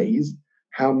amazed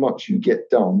how much you get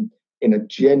done in a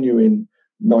genuine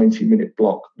 90-minute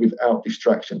block without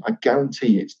distraction. I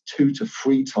guarantee it's 2 to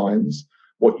 3 times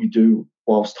what you do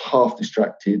whilst half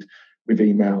distracted with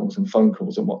emails and phone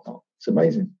calls and whatnot. It's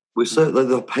amazing.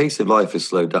 The pace of life is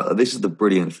slowed down. This is the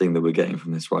brilliant thing that we're getting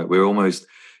from this, right? We're almost,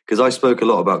 because I spoke a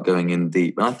lot about going in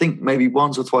deep, and I think maybe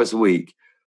once or twice a week,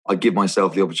 I give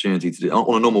myself the opportunity to do,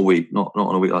 on a normal week, not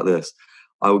on a week like this,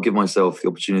 I will give myself the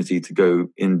opportunity to go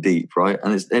in deep, right?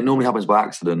 And it normally happens by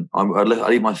accident. I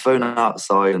leave my phone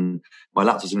outside and my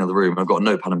laptop's in the other room, and I've got a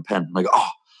notepad and pen, and I go,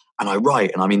 and I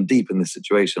write, and I'm in deep in this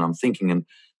situation. I'm thinking, and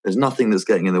there's nothing that's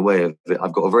getting in the way of it.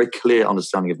 I've got a very clear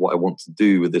understanding of what I want to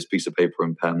do with this piece of paper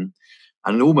and pen.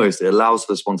 And almost it allows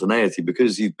for spontaneity,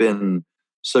 because you've been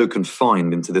so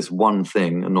confined into this one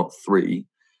thing and not three,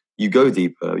 you go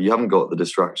deeper. You haven't got the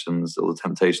distractions or the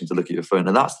temptation to look at your phone.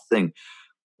 And that's the thing.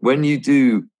 When you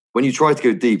try to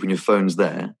go deep and your phone's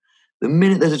there, the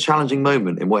minute there's a challenging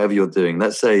moment in whatever you're doing,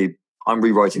 let's say I'm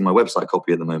rewriting my website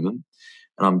copy at the moment,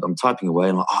 and I'm typing away,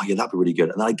 and I'm like, oh yeah, that'd be really good.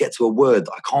 And then I get to a word,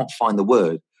 I can't find the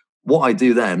word. What I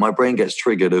do then, my brain gets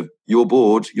triggered of, you're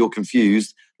bored, you're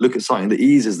confused, look at something that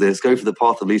eases this, go for the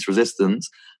path of least resistance.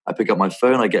 I pick up my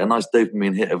phone, I get a nice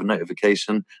dopamine hit of a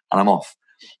notification, and I'm off.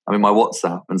 I'm in my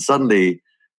WhatsApp, and suddenly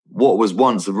what was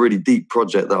once a really deep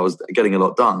project that I was getting a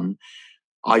lot done,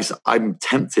 I'm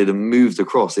tempted and moved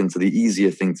across into the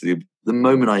easier thing to do the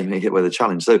moment I hit with a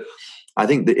challenge. So I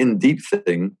think the in deep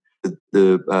thing,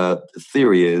 the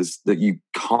theory is that you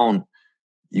can't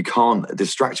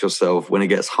distract yourself when it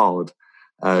gets hard.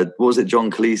 What was it John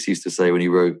Cleese used to say when he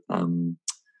wrote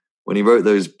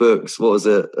those books? What was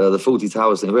it? The Fawlty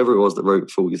Towers thing. Whoever it was that wrote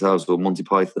Fawlty Towers or Monty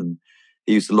Python,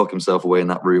 he used to lock himself away in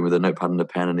that room with a notepad and a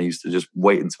pen, and he used to just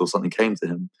wait until something came to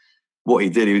him. What he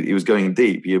did, he was going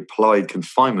deep. He applied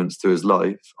confinements to his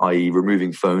life, i.e.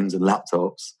 removing phones and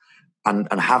laptops, and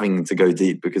having to go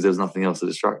deep because there was nothing else to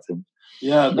distract him.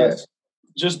 Yeah, that's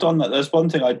just on that. There's one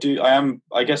thing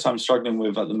I guess I'm struggling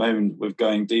with at the moment with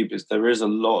going deep is there is a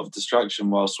lot of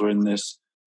distraction whilst we're in this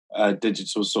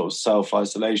digital sort of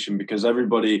self-isolation, because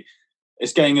everybody,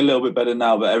 it's getting a little bit better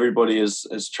now, but everybody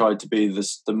has tried to be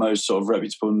the most sort of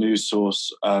reputable news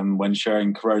source when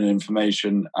sharing corona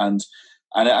information, and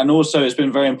also it's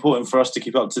been very important for us to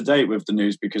keep up to date with the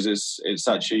news, because it's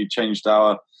actually changed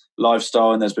our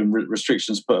lifestyle, and there's been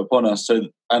restrictions put upon us. So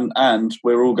and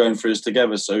we're all going through this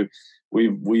together. So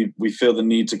we feel the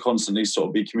need to constantly sort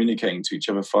of be communicating to each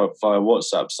other via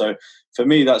WhatsApp. So for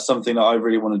me, that's something that I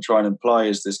really want to try and apply,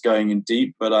 is this going in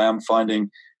deep. But I am finding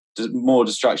more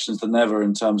distractions than ever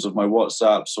in terms of my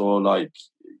WhatsApps, or like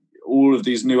all of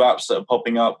these new apps that are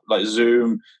popping up, like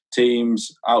Zoom,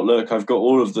 Teams, Outlook. I've got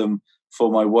all of them for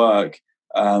my work,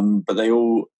 but they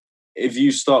all, if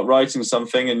you start writing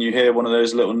something and you hear one of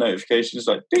those little notifications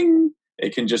like ding,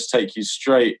 it can just take you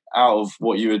straight out of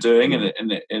what you were doing,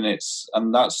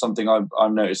 and that's something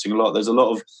I'm noticing a lot. There's a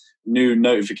lot of new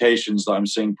notifications that I'm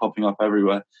seeing popping up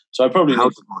everywhere. So I probably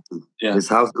It's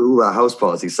house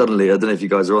party. Suddenly, I don't know if you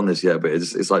guys are on this yet, but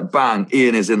it's like bang,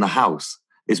 Ian is in the house.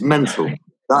 It's mental.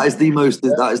 That is the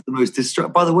most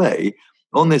distract. By the way,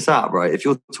 on this app, right? If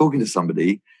you're talking to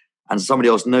somebody and somebody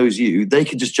else knows you, they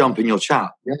can just jump in your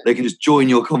chat. Yeah. They can just join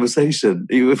your conversation,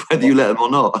 whether you let them or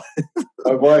not.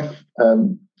 My wife,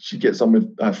 she gets on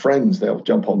with her friends. They'll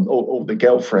jump on, all the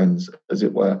girlfriends, as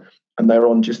it were, and they're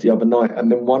on just the other night. And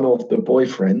then one of the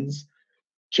boyfriends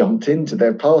jumped into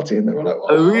their party, and they were like,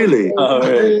 "Oh, really? Oh,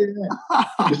 yeah.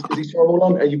 Just because he's all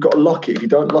on, and you've got to lock it. If you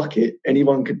don't lock it,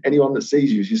 anyone that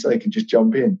sees you, as you say, can just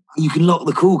jump in. You can lock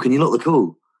the call. Can you lock the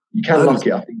call? You can lock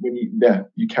it. I think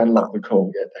you can lock the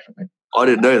call. Yeah, definitely. I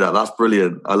didn't know that. That's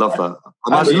brilliant. I love that.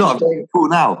 I'm actually not. I'm getting a call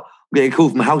now. I'm getting a call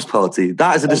from a house party.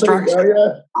 That is a distraction.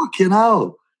 Yeah. Fucking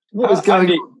hell. What is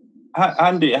going on?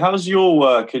 Andy, how's your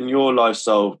work and your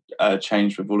lifestyle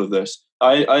changed with all of this?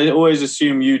 I always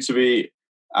assume you to be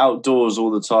outdoors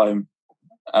all the time,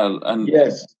 and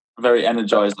yes, very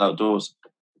energized outdoors.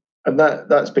 And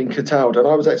that's been curtailed. And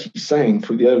I was actually saying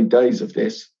through the early days of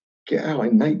this, get out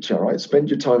in nature, right? Spend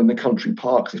your time in the country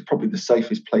parks. It's probably the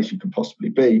safest place you can possibly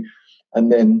be.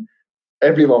 And then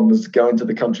everyone was going to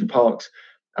the country parks,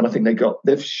 and I think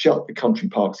they've shut the country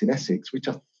parks in Essex, which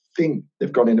I think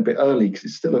they've gone in a bit early, because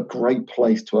it's still a great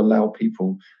place to allow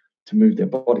people to move their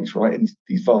bodies, right, in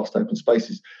these vast open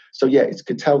spaces. So yeah, it's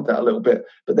curtailed that a little bit.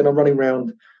 But then I'm running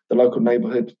around the local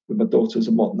neighbourhood with my daughters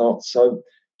and whatnot. So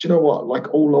do you know what?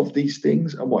 Like all of these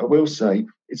things, and what I will say,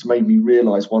 it's made me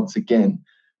realise once again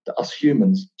that us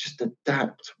humans just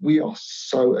adapt. We are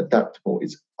so adaptable.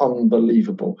 It's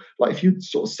unbelievable. Like if you'd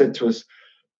sort of said to us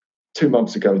 2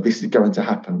 months ago, this is going to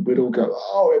happen, we'd all go,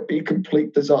 oh, it'd be a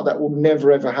complete disaster. That will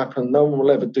never, ever happen. No one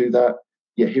will ever do that.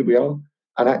 Yeah, here we are.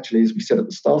 And actually, as we said at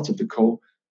the start of the call,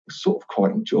 we're sort of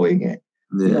quite enjoying it.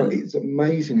 Yeah. You know, it's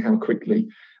amazing how quickly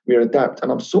we adapt.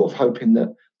 And I'm sort of hoping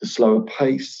that the slower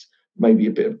pace, maybe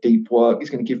a bit of deep work, is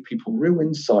going to give people real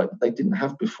insight that they didn't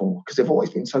have before, because they've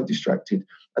always been so distracted.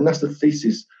 And that's the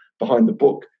thesis behind the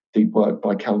book, Deep Work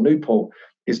by Cal Newport,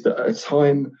 is that at a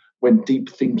time when deep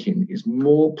thinking is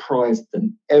more prized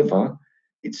than ever,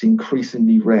 it's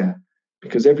increasingly rare,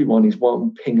 because everyone is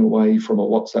one ping away from a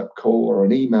WhatsApp call or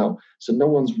an email. So no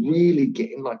one's really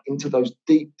getting like into those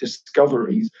deep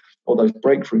discoveries or those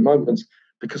breakthrough moments,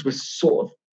 because we're sort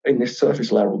of in this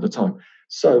surface layer all the time.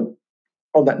 So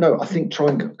on that note, I think try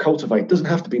and cultivate. It doesn't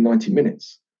have to be 90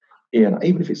 minutes. Ian,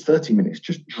 even if it's 30 minutes,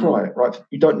 just try it, right?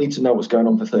 You don't need to know what's going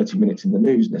on for 30 minutes in the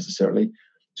news necessarily.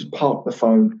 Just park the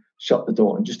phone, shut the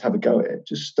door, and just have a go at it.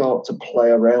 Just start to play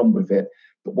around with it.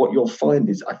 But what you'll find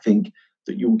is, I think,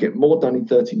 that you'll get more done in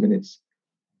 30 minutes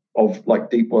of like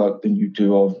deep work than you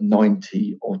do of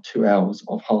 90 or 2 hours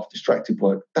of half distracted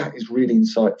work. That is really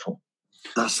insightful.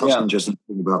 That's such an interesting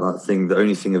thing about that thing. The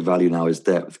only thing of value now is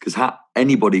depth, because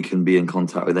anybody can be in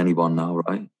contact with anyone now,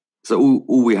 right? So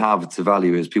all we have to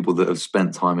value is people that have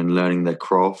spent time in learning their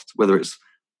craft, whether it's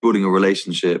building a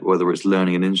relationship, whether it's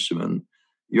learning an instrument.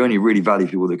 You only really value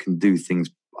people that can do things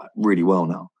really well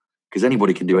now, because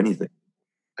anybody can do anything.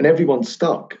 And everyone's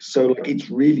stuck. So like, it's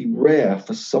really rare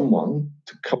for someone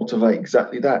to cultivate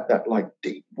exactly that like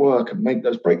deep work and make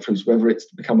those breakthroughs, whether it's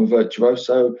to become a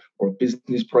virtuoso or a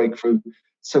business breakthrough.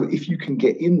 So if you can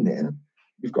get in there,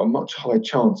 you've got a much higher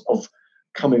chance of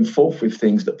coming forth with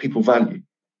things that people value,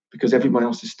 because everyone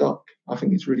else is stuck. I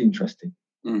think it's really interesting.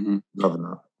 Mm-hmm. Loving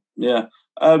that. Yeah.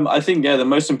 I think, the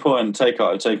most important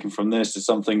takeout I've taken from this is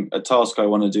a task I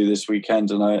want to do this weekend,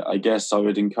 and I guess I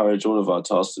would encourage all of our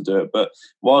tasks to do it. But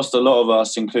whilst a lot of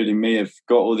us, including me, have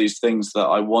got all these things that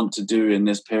I want to do in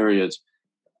this period,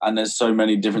 and there's so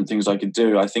many different things I could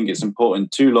do, I think it's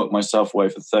important to lock myself away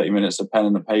for 30 minutes, a pen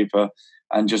and a paper,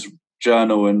 and just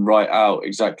journal and write out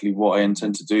exactly what I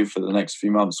intend to do for the next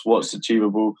few months. What's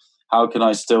achievable? How can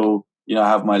I still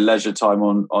have my leisure time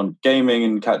on gaming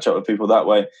and catch up with people that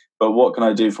way? But what can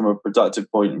I do from a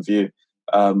productive point of view?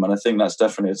 And I think that's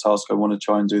definitely a task I want to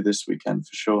try and do this weekend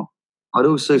for sure. I'd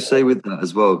also say with that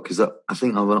as well, because I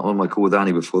think I went on my call with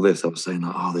Annie before this, I was saying,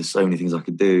 there's so many things I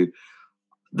could do.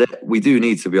 That we do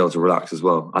need to be able to relax as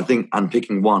well. I think, and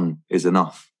picking one is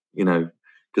enough,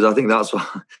 because I think that's why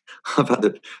I've had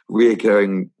the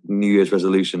reoccurring New Year's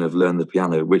resolution of learn the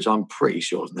piano, which I'm pretty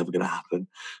sure is never going to happen.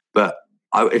 But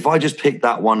if I just pick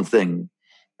that one thing,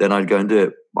 then I'd go and do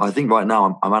it. But I think right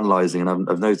now I'm analysing, and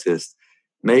I've noticed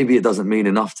maybe it doesn't mean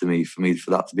enough to me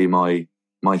for that to be my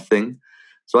thing.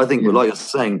 So I think, like you're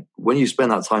saying, when you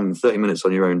spend that time, 30 minutes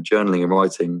on your own journaling and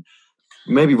writing,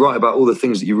 maybe write about all the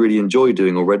things that you really enjoy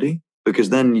doing already, because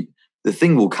then the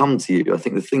thing will come to you. I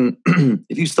think the thing,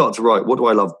 if you start to write, what do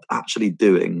I love actually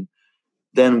doing?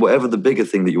 Then whatever the bigger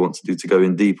thing that you want to do to go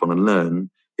in deep on and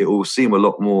learn, it will seem a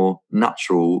lot more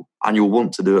natural, and you'll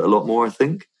want to do it a lot more, I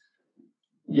think.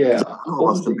 Yeah.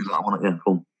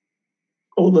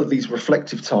 All of these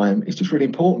reflective time is just really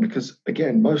important, because,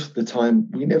 again, most of the time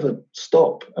we never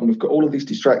stop, and we've got all of these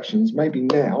distractions. Maybe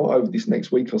now, over this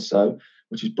next week or so,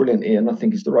 which is brilliant, Ian, I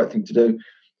think is the right thing to do,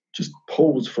 just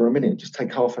pause for a minute, just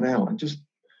take half an hour and just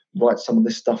write some of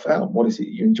this stuff out. What is it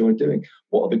you enjoy doing?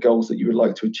 What are the goals that you would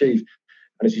like to achieve?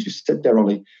 And as you just said there,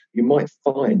 Ollie, you might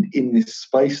find in this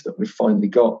space that we've finally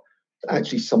got,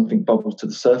 actually something bubbles to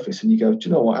the surface, and you go, do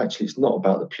you know what? Actually, it's not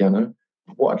about the piano.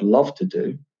 What I'd love to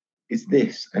do is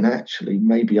this, and actually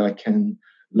maybe I can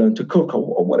learn to cook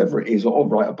or whatever it is, or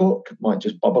write a book. It might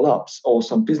just bubble up, or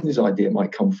some business idea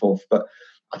might come forth. But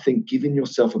I think giving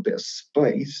yourself a bit of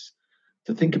space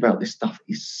to think about this stuff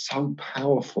is so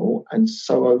powerful and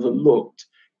so overlooked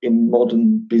in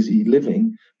modern busy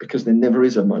living, because there never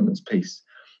is a moment's peace.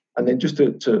 And then just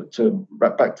to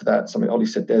wrap back to that, something Ollie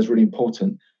said there is really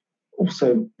important.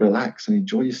 Also relax and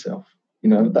enjoy yourself.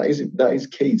 That is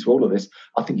key to all of this.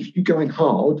 I think if you go in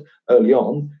hard early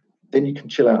on, then you can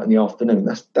chill out in the afternoon.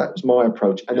 That was my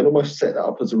approach. And then almost set that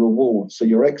up as a reward. So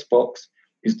your Xbox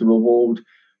is the reward.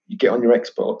 You get on your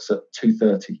Xbox at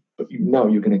 2:30, but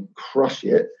you're going to crush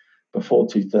it before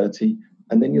 2:30,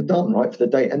 and then you're done, right, for the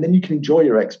day. And then you can enjoy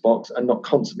your Xbox and not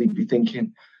constantly be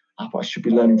thinking, but I should be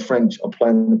learning French or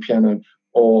playing the piano,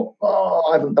 or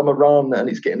I haven't done a run and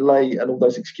it's getting late, and all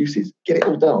those excuses. Get it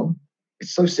all done.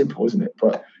 It's so simple, isn't it?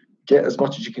 But get as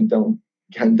much as you can done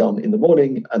in the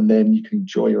morning, and then you can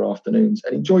enjoy your afternoons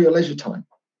and enjoy your leisure time.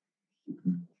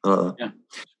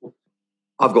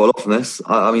 I've got a lot from this.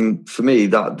 I mean, for me,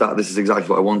 that this is exactly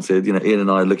what I wanted. Ian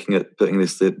and I are looking at putting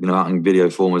this, out in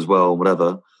video form as well,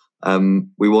 whatever.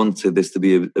 We wanted this to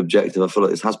be objective. I feel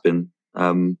like this has been.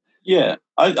 I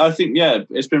think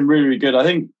it's been really, really good. I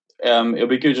think it'll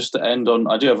be good just to end on.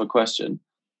 I do have a question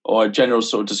or a general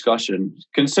sort of discussion,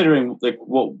 considering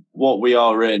what we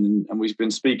are in, and we've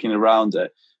been speaking around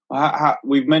it.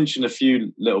 We've mentioned a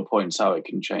few little points how it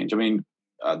can change. I mean,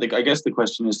 I guess the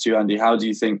question is to you, Andy. How do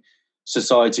you think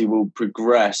society will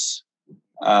progress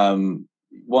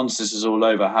once this is all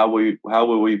over? How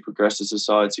will we progress as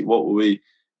society? What will we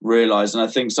realise? And I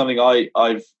think something I'm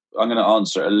going to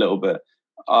answer it a little bit.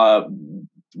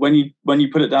 When you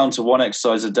put it down to one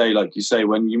exercise a day, like you say,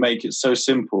 when you make it so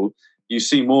simple, you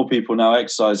see more people now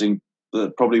exercising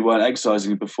that probably weren't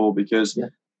exercising before, because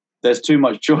there's too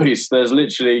much choice. There's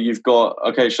literally, you've got,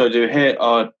 okay, should I do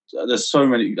HIIT? There's so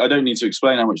many. I don't need to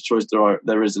explain how much choice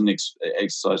there is in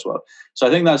exercise world. So I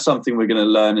think that's something we're going to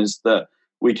learn, is that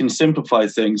we can simplify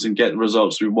things and get the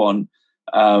results we want.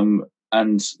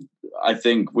 And I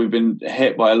think we've been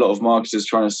hit by a lot of marketers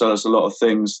trying to sell us a lot of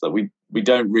things that we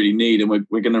don't really need, and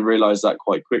we're going to realize that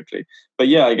quite quickly. But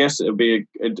yeah, I guess it'll be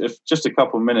just a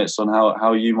couple of minutes on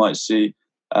how you might see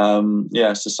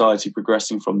society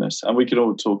progressing from this, and we can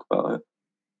all talk about it.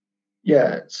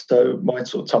 Yeah, so my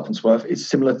sort of tuppence worth is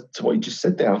similar to what you just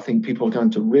said there. I think people are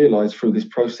going to realize through this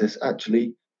process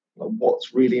actually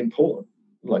what's really important,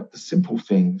 like the simple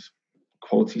things: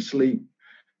 quality sleep,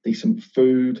 decent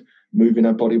food, moving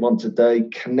our body once a day,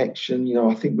 connection.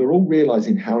 I think we're all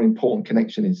realizing how important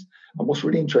connection is. And what's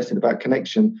really interesting about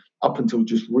connection, up until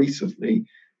just recently,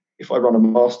 if I run a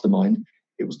mastermind,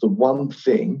 it was the one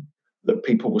thing that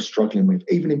people were struggling with,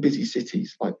 even in busy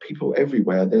cities, like people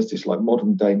everywhere. There's this like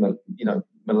modern day,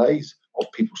 malaise of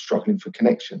people struggling for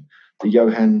connection. The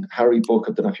Johann Hari book,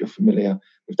 I don't know if you're familiar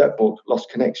with that book, Lost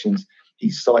Connections.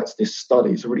 He cites this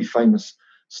study. It's a really famous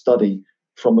study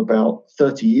from about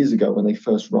 30 years ago when they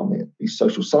first run it. These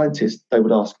social scientists, they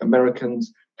would ask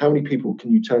Americans, how many people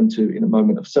can you turn to in a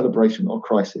moment of celebration or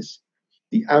crisis?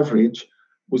 The average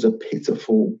was a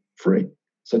pitiful 3.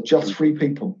 So just 3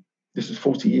 people. This was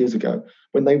 40 years ago.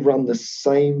 When they run the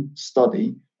same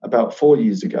study about 4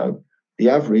 years ago, the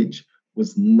average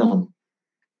was none.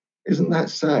 Isn't that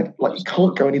sad? Like, you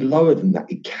can't go any lower than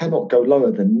that. It cannot go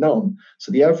lower than none.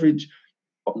 So the average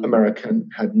American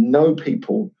had no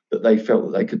people that they felt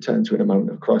that they could turn to in a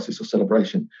moment of crisis or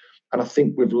celebration. And I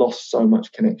think we've lost so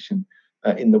much connection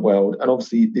in the world. And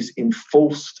obviously this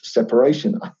enforced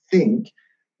separation, I think,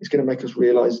 is going to make us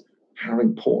realize how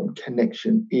important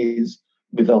connection is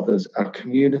with others. Our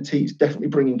communities, definitely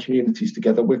bringing communities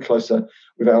together. We're closer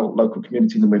with our local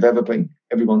community than we've ever been.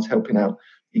 Everyone's helping out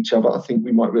each other. I think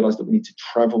we might realize that we need to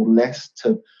travel less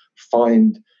to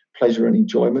find pleasure and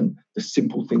enjoyment. The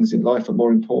simple things in life are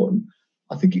more important.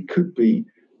 I think it could be,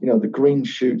 the green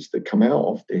shoots that come out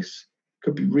of this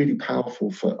could be really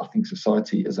powerful for, I think,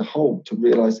 society as a whole, to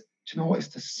realize, do you know what? It's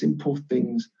the simple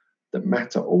things that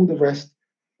matter. All the rest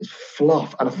is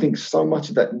fluff. And I think so much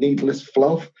of that needless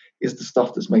fluff is the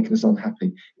stuff that's making us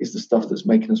unhappy, is the stuff that's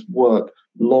making us work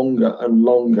longer and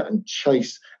longer and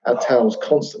chase our tails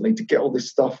constantly to get all this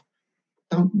stuff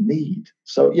we don't need.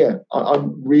 So yeah,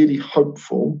 I'm really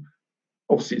hopeful.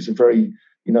 Obviously, it's a very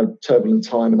turbulent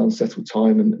time and unsettled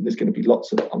time, and there's going to be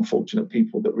lots of unfortunate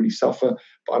people that really suffer,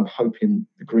 but I'm hoping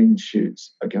the green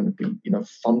shoots are going to be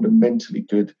fundamentally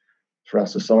good for our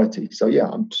society. So yeah,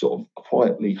 I'm sort of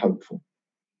quietly hopeful.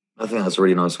 I think that's a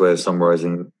really nice way of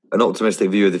summarising an optimistic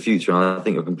view of the future, and I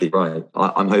think you're completely right.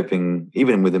 I'm hoping,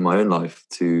 even within my own life,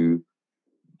 to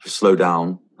slow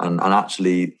down and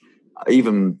actually,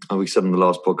 even we said on the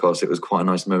last podcast, it was quite a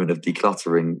nice moment of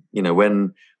decluttering.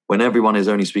 When everyone is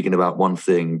only speaking about one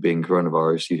thing, being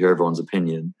coronavirus, you hear everyone's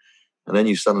opinion, and then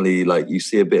you suddenly you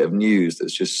see a bit of news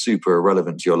that's just super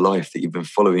irrelevant to your life that you've been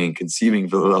following and consuming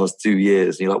for the last 2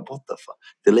 years, and you're like, what the fuck?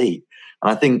 Delete.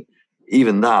 And I think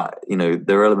even that,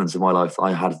 there are elements of my life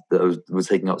I had that was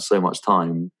taking up so much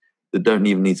time that don't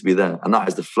even need to be there. And that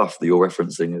is the fluff that you're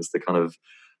referencing, is the kind of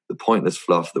the pointless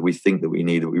fluff that we think that we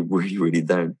need that we really, really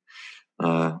don't.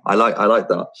 I like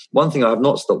that. One thing I have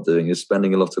not stopped doing is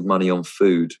spending a lot of money on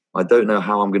food. I don't know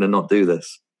how I'm going to not do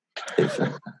this.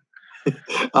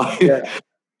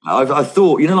 I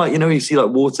thought, you see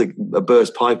water, a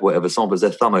burst pipe or whatever, someone puts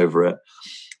their thumb over it.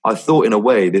 I thought in a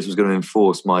way this was going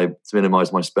to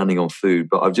minimise my spending on food,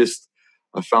 but I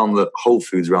found that Whole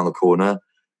Foods around the corner,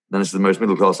 and this is the most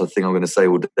middle class thing I'm going to say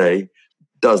all day,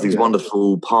 does these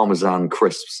wonderful Parmesan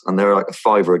crisps, and they're like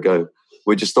 $5 a go.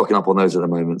 We're just stocking up on those at the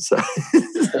moment. So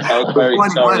I'm very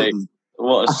sorry.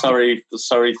 What a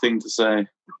sorry thing to say.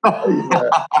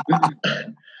 Well,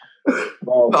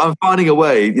 but I'm finding a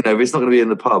way. If it's not going to be in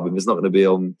the pub, if it's not going to be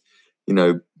on,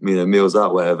 meals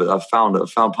out, whatever. I've found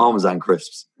Parmesan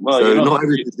crisps. Well, so not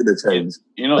everything's going to change.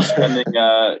 You're not spending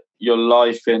your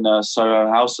life in a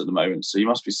Soho house at the moment, so you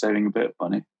must be saving a bit of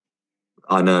money.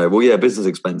 I know. Well, yeah, business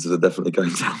expenses are definitely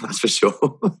going down, that's for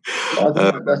sure. I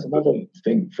think that's another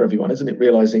thing for everyone, isn't it?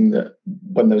 Realising that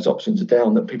when those options are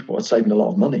down, that people are saving a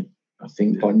lot of money, I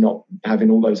think, by not having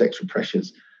all those extra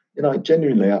pressures.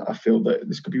 Genuinely, I feel that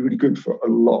this could be really good for a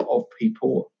lot of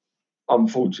people.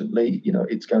 Unfortunately,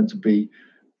 it's going to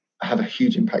have a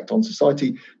huge impact on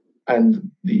society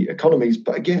and the economies.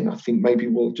 But again, I think maybe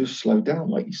we'll just slow down,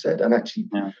 like you said, and actually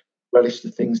relish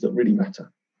the things that really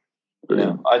matter.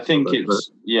 Yeah, I think it's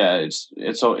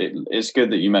good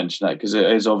that you mentioned that, because it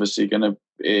is obviously going to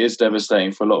is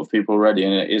devastating for a lot of people already,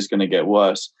 and it is going to get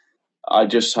worse. I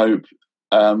just hope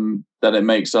that it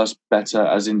makes us better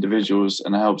as individuals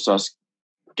and helps us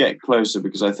get closer,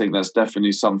 because I think that's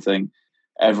definitely something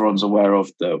everyone's aware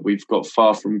of, that we've got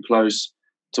far from close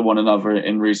to one another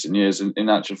in recent years. And in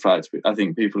actual fact, I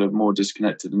think people are more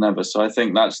disconnected than ever. So I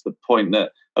think that's the point,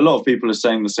 that a lot of people are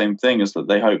saying the same thing, is that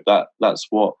they hope that that's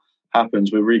what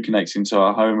happens. We're reconnecting to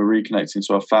our home, we're reconnecting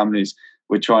to our families,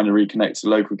 we're trying to reconnect to the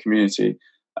local community,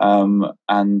 and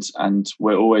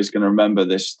we're always going to remember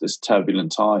this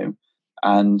turbulent time,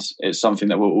 and it's something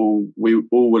that we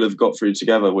all will have got through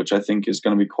together, which I think is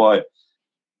going to be quite,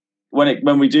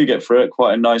 when we do get through it,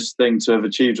 quite a nice thing to have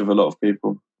achieved with a lot of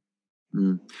people.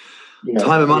 Time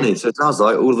and money. So it sounds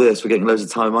like all this, we're getting loads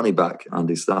of time and money back,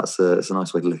 Andy. So it's a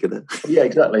nice way to look at it. Yeah,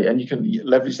 exactly. And you can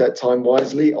leverage that time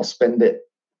wisely. I'll spend it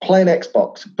playing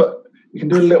Xbox, but you can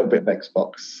do a little bit of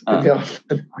Xbox. I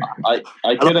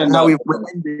couldn't. We're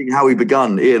ending how we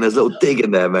begun. Ian, there's a little dig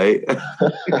in there, mate.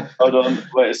 Hold on,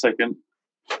 wait a second.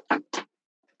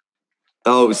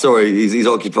 Oh, sorry, he's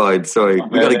occupied. Sorry,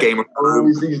 we got a game.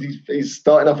 He's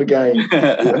starting up a game.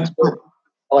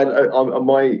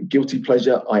 My guilty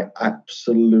pleasure, I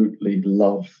absolutely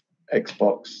love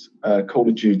Xbox, Call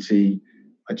of Duty.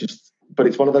 But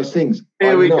it's one of those things.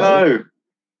 Here we go.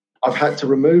 I've had to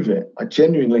remove it. I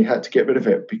genuinely had to get rid of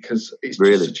it because it's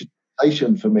just such a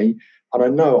temptation for me. And I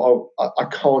know I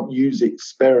can't use it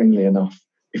sparingly enough,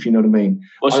 if you know what I mean.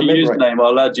 What's your username?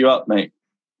 I'll add you up, mate.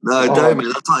 No, don't,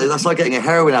 man. That's like getting a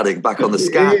heroin addict back on the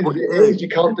scab. It is. You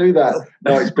can't do that.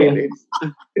 No,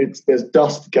 there's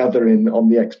dust gathering on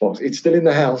the Xbox. It's still in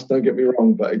the house. Don't get me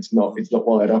wrong, but it's not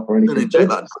wired up or anything.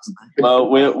 Well,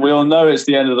 we all know it's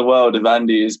the end of the world if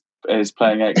Andy is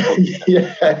playing Xbox.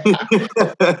 Yeah.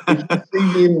 See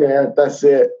me in there. That's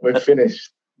it. We're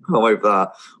finished. Can't wait for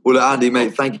that. Well, Andy,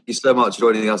 mate, thank you so much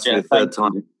for joining us for the third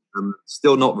time.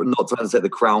 Still not trying to take the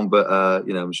crown, but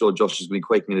I'm sure Josh has been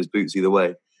quaking in his boots either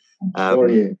way.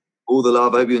 All the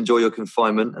love. I hope you enjoy your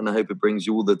confinement, and I hope it brings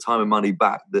you all the time and money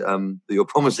back that you're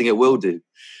promising it will do.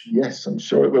 Yes, I'm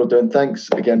sure it will do. And thanks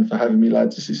again for having me,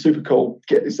 lads. This is super cool.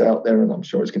 Get this out there, and I'm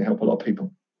sure it's going to help a lot of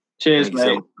people. Cheers,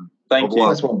 mate. Thank you.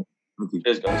 Nice one.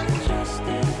 Cheers, guys.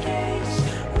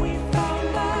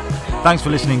 Thanks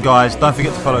for listening, guys. Don't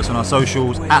forget to follow us on our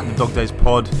socials at the Dog Days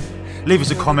Pod. Leave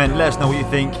us a comment, let us know what you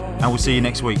think, and we'll see you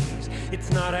next week. It's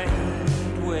not a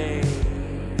heat wave.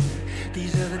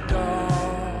 These are the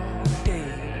dog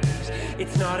days.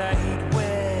 It's not a